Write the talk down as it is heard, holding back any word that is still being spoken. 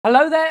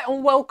Hello there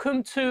and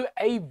welcome to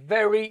a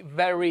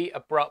very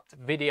abrupt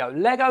video.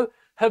 LEGO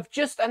have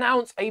just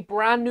announced a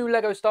brand new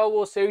LEGO Star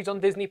Wars series on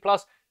Disney+,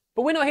 but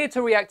we're not here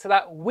to react to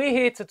that. We're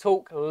here to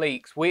talk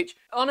leaks, which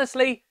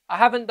honestly, I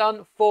haven't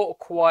done for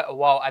quite a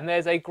while. And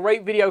there's a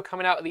great video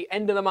coming out at the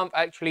end of the month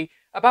actually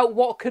about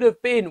what could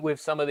have been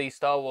with some of these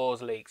Star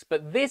Wars leaks.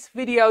 But this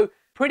video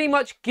pretty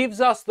much gives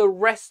us the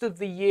rest of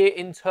the year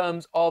in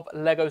terms of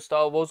LEGO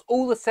Star Wars,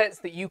 all the sets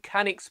that you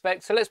can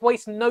expect. So let's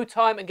waste no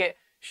time and get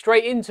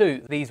straight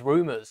into these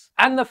rumors.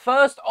 And the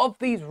first of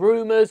these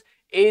rumors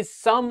is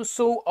some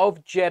sort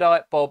of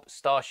Jedi Bob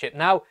starship.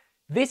 Now,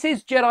 this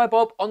is Jedi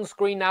Bob on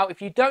screen now.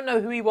 If you don't know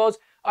who he was,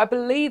 I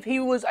believe he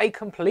was a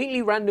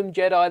completely random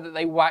Jedi that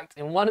they whacked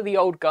in one of the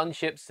old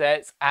gunship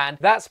sets, and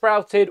that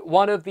sprouted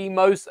one of the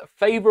most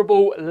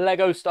favorable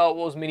LEGO Star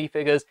Wars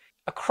minifigures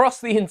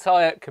across the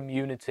entire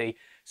community.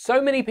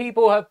 So many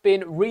people have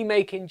been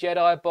remaking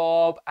Jedi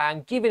Bob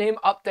and giving him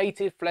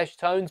updated flesh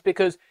tones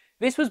because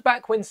this was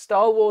back when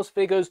Star Wars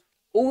figures,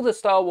 all the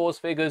Star Wars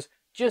figures,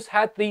 just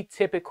had the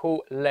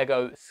typical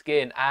LEGO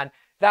skin, and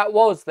that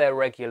was their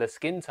regular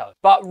skin tone.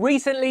 But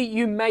recently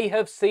you may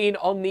have seen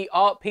on the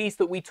art piece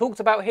that we talked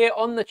about here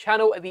on the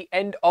channel at the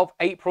end of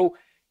April,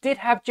 did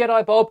have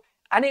Jedi Bob,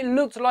 and it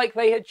looked like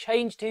they had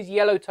changed his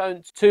yellow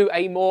tone to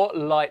a more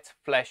light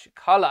flesh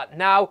colour.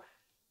 Now,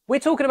 we're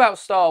talking about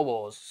Star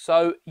Wars,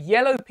 so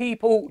yellow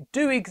people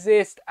do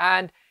exist,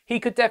 and he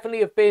could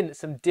definitely have been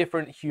some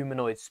different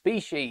humanoid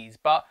species,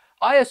 but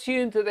I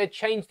assumed that they'd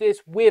change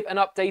this with an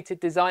updated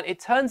design. It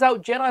turns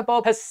out Jedi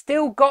Bob has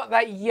still got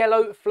that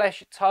yellow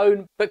flesh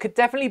tone, but could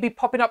definitely be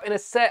popping up in a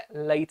set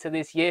later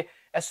this year,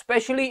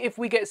 especially if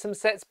we get some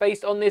sets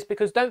based on this,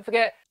 because don't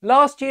forget,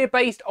 last year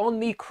based on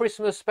the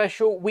Christmas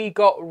special, we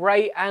got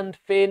Rey and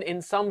Finn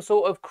in some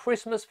sort of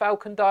Christmas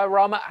Falcon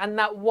diorama, and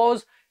that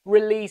was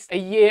released a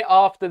year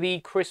after the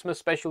Christmas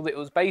special that it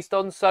was based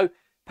on, so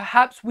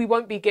perhaps we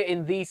won't be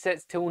getting these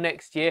sets till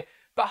next year.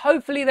 But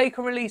hopefully they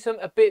can release them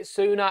a bit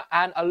sooner,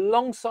 and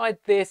alongside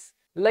this,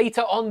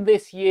 later on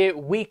this year,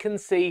 we can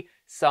see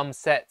some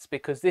sets,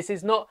 because this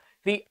is not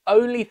the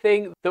only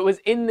thing that was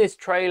in this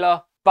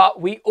trailer, but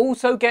we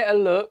also get a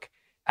look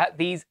at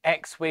these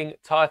X-Wing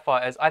TIE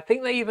Fighters. I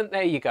think they even,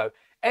 there you go,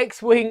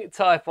 X-Wing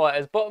TIE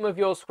Fighters, bottom of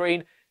your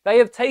screen. They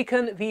have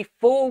taken the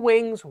four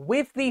wings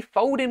with the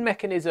folding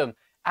mechanism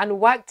and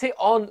whacked it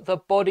on the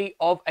body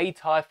of a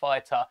TIE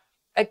Fighter.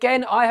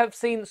 Again, I have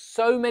seen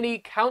so many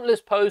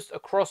countless posts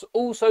across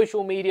all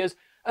social medias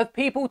of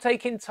people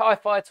taking TIE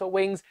Fighter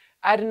wings,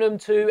 adding them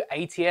to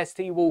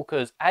AT-ST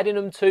Walkers, adding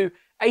them to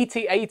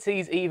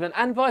AT-ATs even,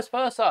 and vice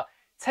versa.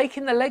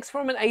 Taking the legs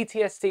from an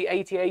AT-ST,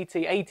 AT-AT,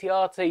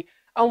 AT-RT,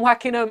 and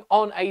whacking them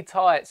on a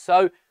TIE.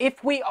 So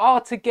if we are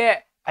to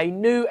get a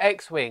new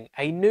X-Wing,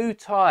 a new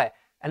TIE,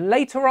 and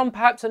later on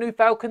perhaps a new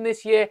Falcon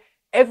this year,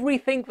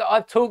 everything that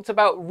I've talked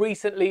about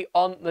recently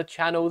on the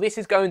channel, this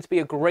is going to be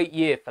a great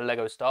year for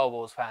LEGO Star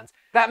Wars fans.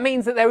 That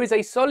means that there is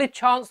a solid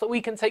chance that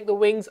we can take the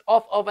wings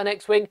off of an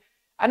X-Wing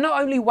and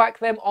not only whack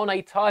them on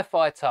a TIE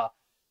Fighter,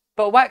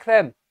 but whack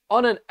them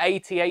on an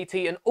AT-AT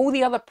and all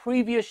the other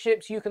previous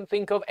ships you can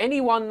think of,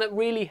 anyone that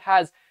really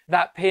has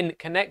that pin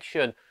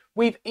connection.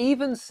 We've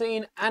even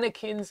seen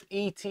Anakin's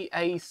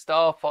ETA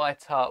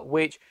Starfighter,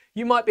 which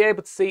you might be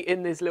able to see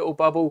in this little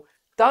bubble,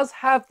 does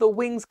have the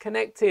wings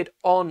connected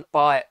on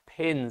by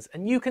pins,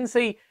 and you can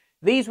see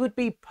these would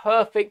be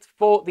perfect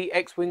for the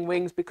X-Wing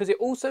wings because it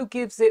also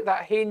gives it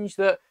that hinge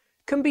that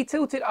can be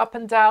tilted up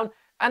and down,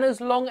 and as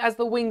long as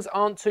the wings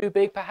aren't too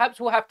big, perhaps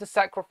we'll have to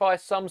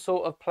sacrifice some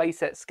sort of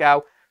playset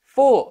scale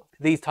for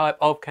these type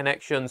of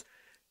connections.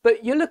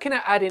 But you're looking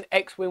at adding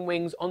X-Wing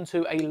wings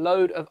onto a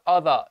load of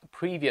other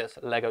previous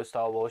LEGO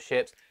Star Wars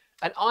ships,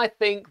 and I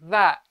think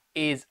that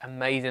is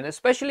amazing,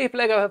 especially if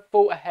LEGO have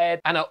thought ahead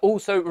and are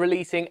also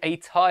releasing a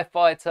TIE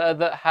Fighter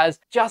that has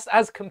just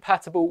as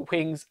compatible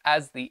wings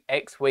as the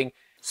X-Wing.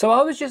 So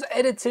I was just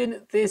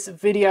editing this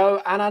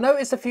video and I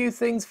noticed a few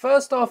things.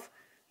 First off,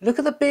 look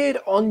at the beard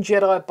on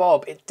Jedi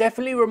Bob. It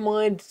definitely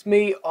reminds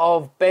me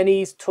of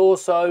Benny's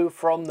torso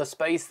from the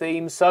space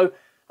theme. So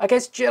I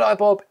guess Jedi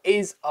Bob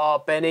is our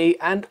Benny.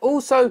 And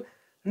also,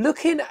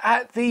 looking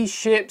at these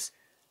ships,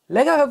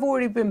 LEGO have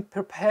already been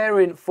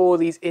preparing for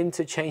these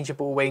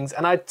interchangeable wings,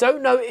 and I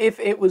don't know if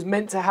it was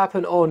meant to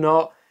happen or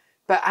not,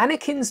 but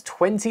Anakin's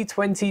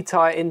 2020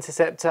 TIE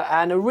Interceptor,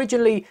 and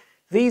originally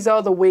these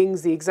are the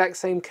wings, the exact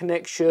same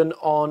connection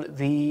on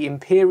the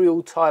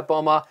Imperial TIE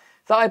Bomber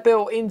that I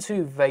built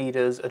into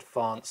Vader's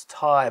advanced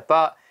TIE,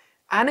 but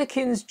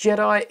Anakin's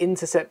Jedi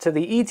Interceptor,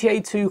 the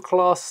ETA-2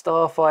 class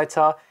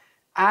starfighter,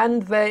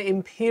 and their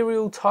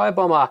Imperial TIE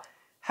Bomber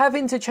have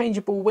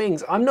interchangeable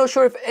wings. I'm not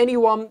sure if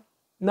anyone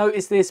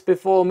noticed this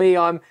before me.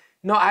 I'm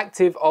not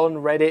active on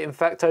Reddit. In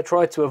fact, I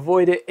try to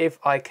avoid it if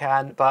I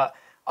can, but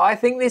I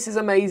think this is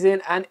amazing.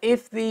 And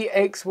if the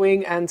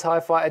X-Wing and TIE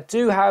Fighter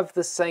do have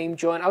the same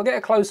joint, I'll get a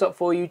close-up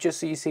for you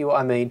just so you see what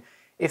I mean.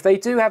 If they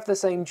do have the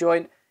same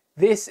joint,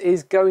 this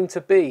is going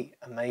to be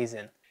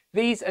amazing.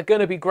 These are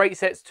going to be great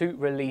sets to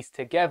release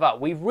together.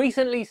 We've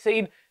recently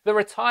seen the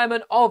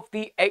retirement of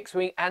the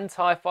X-Wing and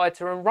TIE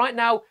Fighter, and right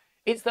now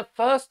It's the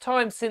first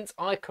time since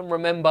I can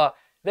remember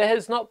there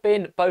has not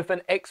been both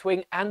an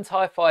X-Wing and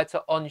TIE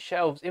Fighter on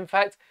shelves. In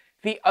fact,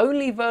 the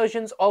only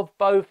versions of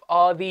both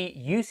are the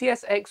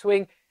UCS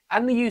X-Wing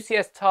and the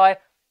UCS TIE.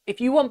 If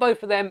you want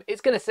both of them,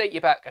 it's going to set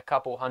you back a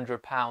couple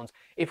 £100.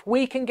 If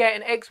we can get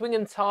an X-Wing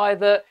and TIE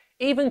that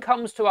even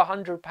comes to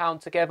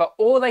 £100 together,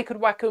 or they could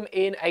whack them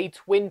in a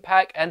twin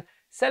pack and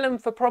sell them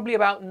for probably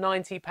about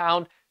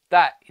 £90,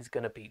 that is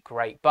going to be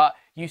great. But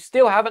you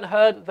still haven't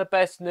heard the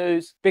best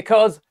news,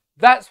 because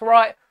that's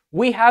right,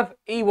 we have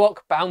Ewok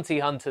Bounty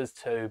Hunters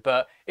too.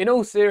 But in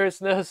all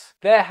seriousness,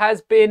 there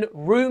has been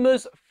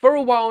rumours for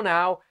a while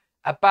now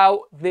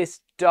about this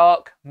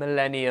Dark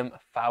Millennium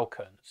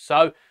Falcon.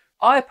 So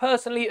I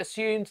personally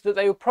assumed that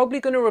they were probably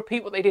going to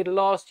repeat what they did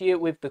last year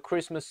with the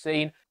Christmas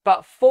scene,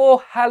 but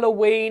for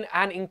Halloween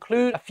and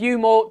include a few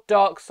more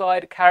dark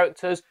side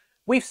characters.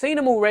 We've seen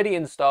them already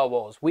in Star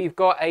Wars. We've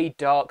got a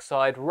dark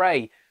side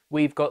Rey,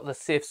 we've got the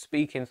Sith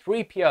speaking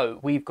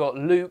 3PO, we've got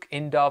Luke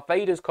in Darth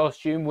Vader's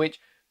costume, which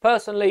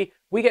personally,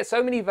 we get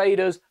so many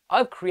Vaders,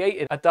 I've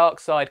created a dark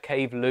side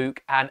cave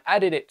Luke and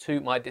added it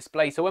to my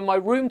display. So when my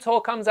room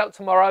tour comes out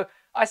tomorrow,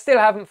 I still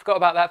haven't forgot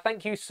about that.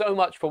 Thank you so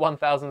much for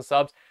 1,000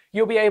 subs.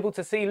 You'll be able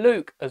to see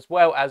Luke as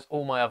well as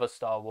all my other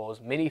Star Wars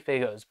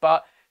minifigures.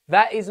 But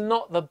that is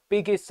not the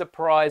biggest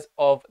surprise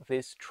of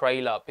this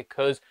trailer,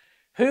 because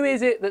who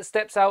is it that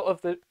steps out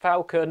of the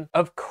Falcon?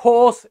 Of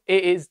course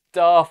it is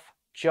Darth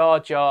Jar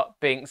Jar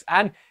Binks.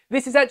 And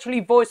this is actually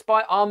voiced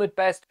by Ahmed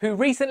Best, who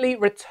recently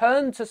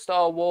returned to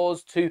Star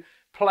Wars to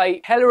play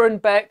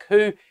Kelleran Beck,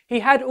 who he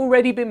had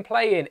already been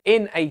playing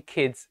in a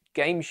kids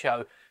game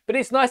show. But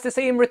it's nice to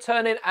see him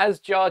returning as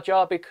Jar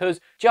Jar, because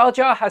Jar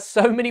Jar has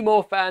so many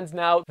more fans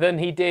now than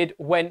he did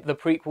when the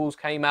prequels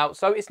came out.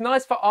 So it's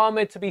nice for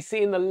Ahmed to be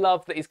seeing the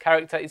love that his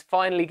character is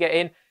finally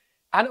getting.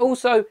 And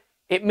also,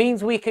 it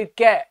means we could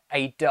get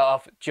a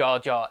Darth Jar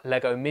Jar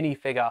Lego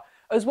minifigure.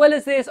 As well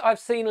as this, I've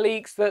seen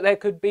leaks that there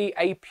could be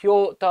a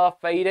pure Darth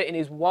Vader in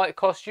his white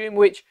costume,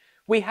 which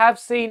we have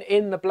seen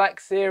in the Black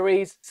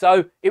Series.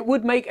 So it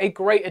would make a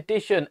great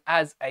addition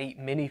as a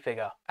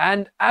minifigure.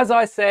 And as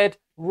I said,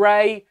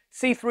 Rey,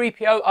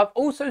 C-3PO, I've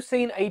also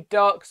seen a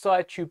dark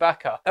side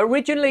Chewbacca.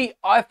 Originally,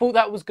 I thought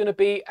that was going to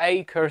be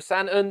a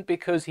Coruscantan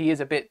because he is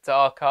a bit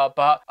darker,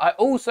 but I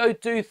also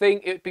do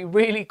think it would be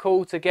really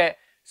cool to get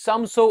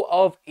some sort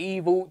of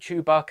evil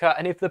Chewbacca.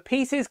 And if the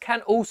pieces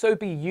can also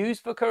be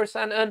used for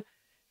Coruscantan,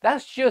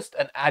 that's just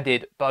an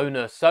added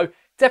bonus. So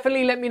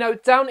definitely let me know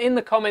down in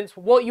the comments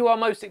what you are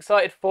most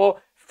excited for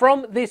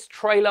from this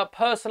trailer.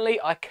 Personally,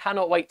 I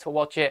cannot wait to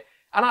watch it.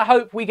 And I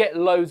hope we get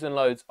loads and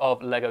loads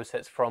of Lego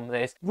sets from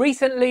this.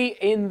 Recently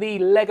in the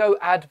Lego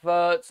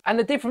adverts and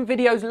the different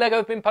videos Lego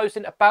have been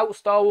posting about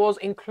Star Wars,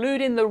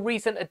 including the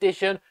recent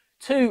addition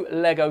to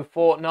Lego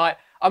Fortnite,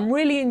 I'm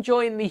really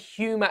enjoying the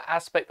humour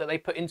aspect that they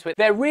put into it.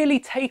 They're really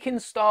taking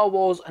Star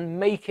Wars and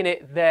making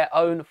it their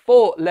own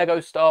for Lego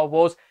Star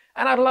Wars.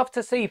 And I'd love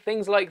to see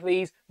things like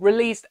these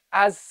released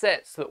as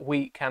sets that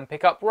we can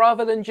pick up,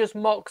 rather than just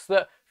mocks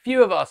that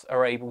few of us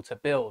are able to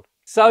build.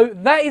 So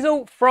that is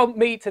all from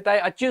me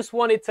today. I just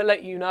wanted to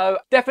let you know.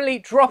 Definitely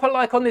drop a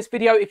like on this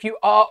video if you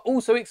are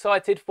also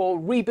excited for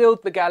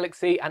Rebuild the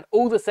Galaxy and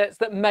all the sets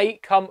that may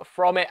come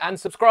from it. And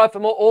subscribe for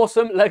more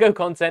awesome Lego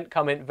content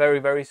coming very,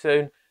 very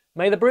soon.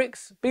 May the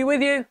bricks be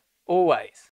with you always.